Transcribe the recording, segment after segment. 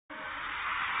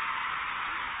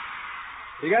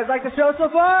You guys like the show so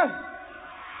far?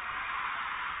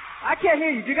 I can't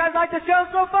hear you. Do you guys like the show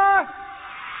so far?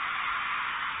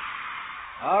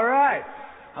 All right.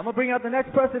 I'm going to bring out the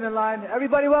next person in line.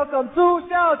 Everybody welcome Zhu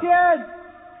Xiaotian.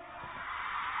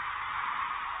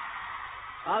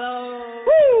 Hello.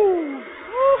 Woo!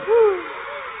 Woo-hoo!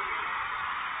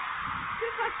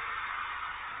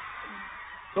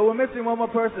 So we're missing one more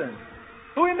person.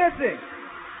 Who are we missing?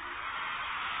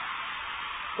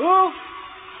 Who?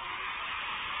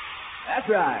 That's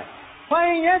right. 欢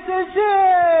迎严承旭。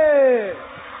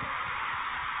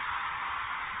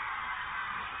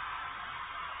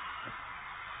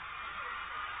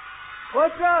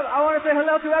What's up? I want to say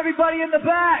hello to everybody in the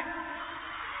back.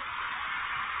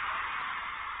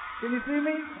 Can you see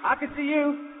me? I can see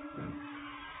you.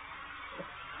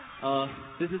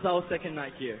 This is our second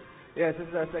night here. Yes, this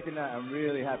is our second night. I'm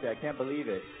really happy. I can't believe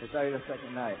it. It's already the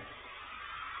second night.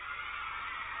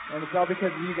 And it's all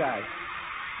because of you guys.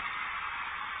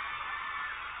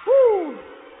 Woo!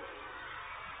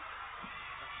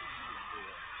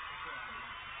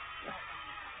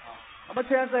 I'm going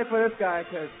to translate for this guy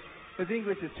because his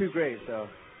English is too great, so.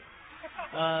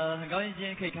 很高兴今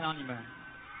天可以看到你们，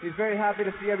 He's very happy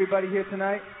to see everybody here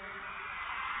tonight.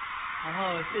 然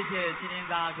后谢谢今天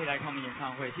大家可以来看我们演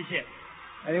唱会，谢谢。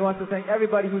 And he wants to thank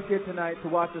everybody who's here tonight to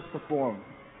watch us perform.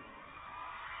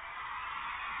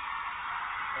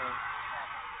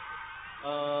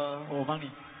 我帮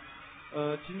你。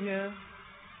今天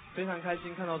非常开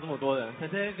心看到这么多人。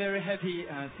 Today very happy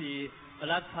see a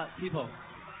lot of people.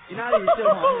 你哪里是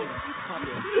黄女？差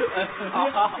点。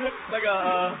好，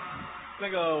那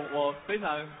个我非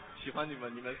常喜欢你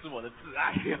们，你们是我的挚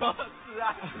爱，挚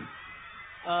爱。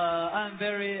I'm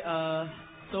very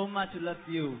so much love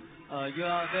you. You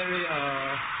are very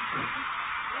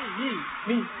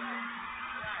me.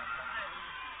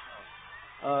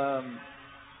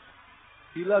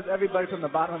 He loves everybody from the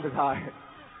bottom of his heart.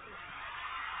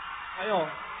 还有，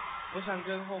我想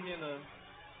跟后面的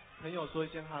朋友说一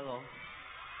声 hello。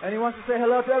 And he wants to say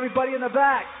hello to everybody in the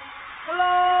back.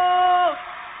 Hello!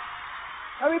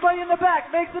 Everybody in the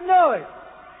back, make some noise.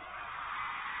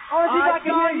 I want to see if I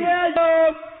can hear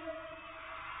you.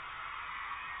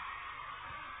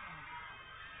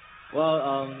 Well,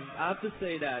 I have to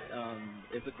say that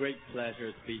it's a great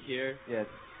pleasure to be here. Yes.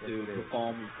 To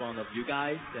perform in front of you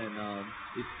guys, and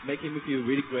it's making me feel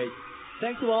really great.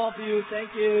 Thanks to all of you.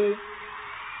 Thank you.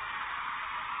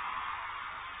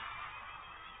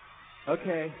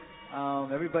 Okay.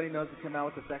 Everybody knows we came out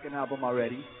with the second album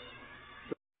already.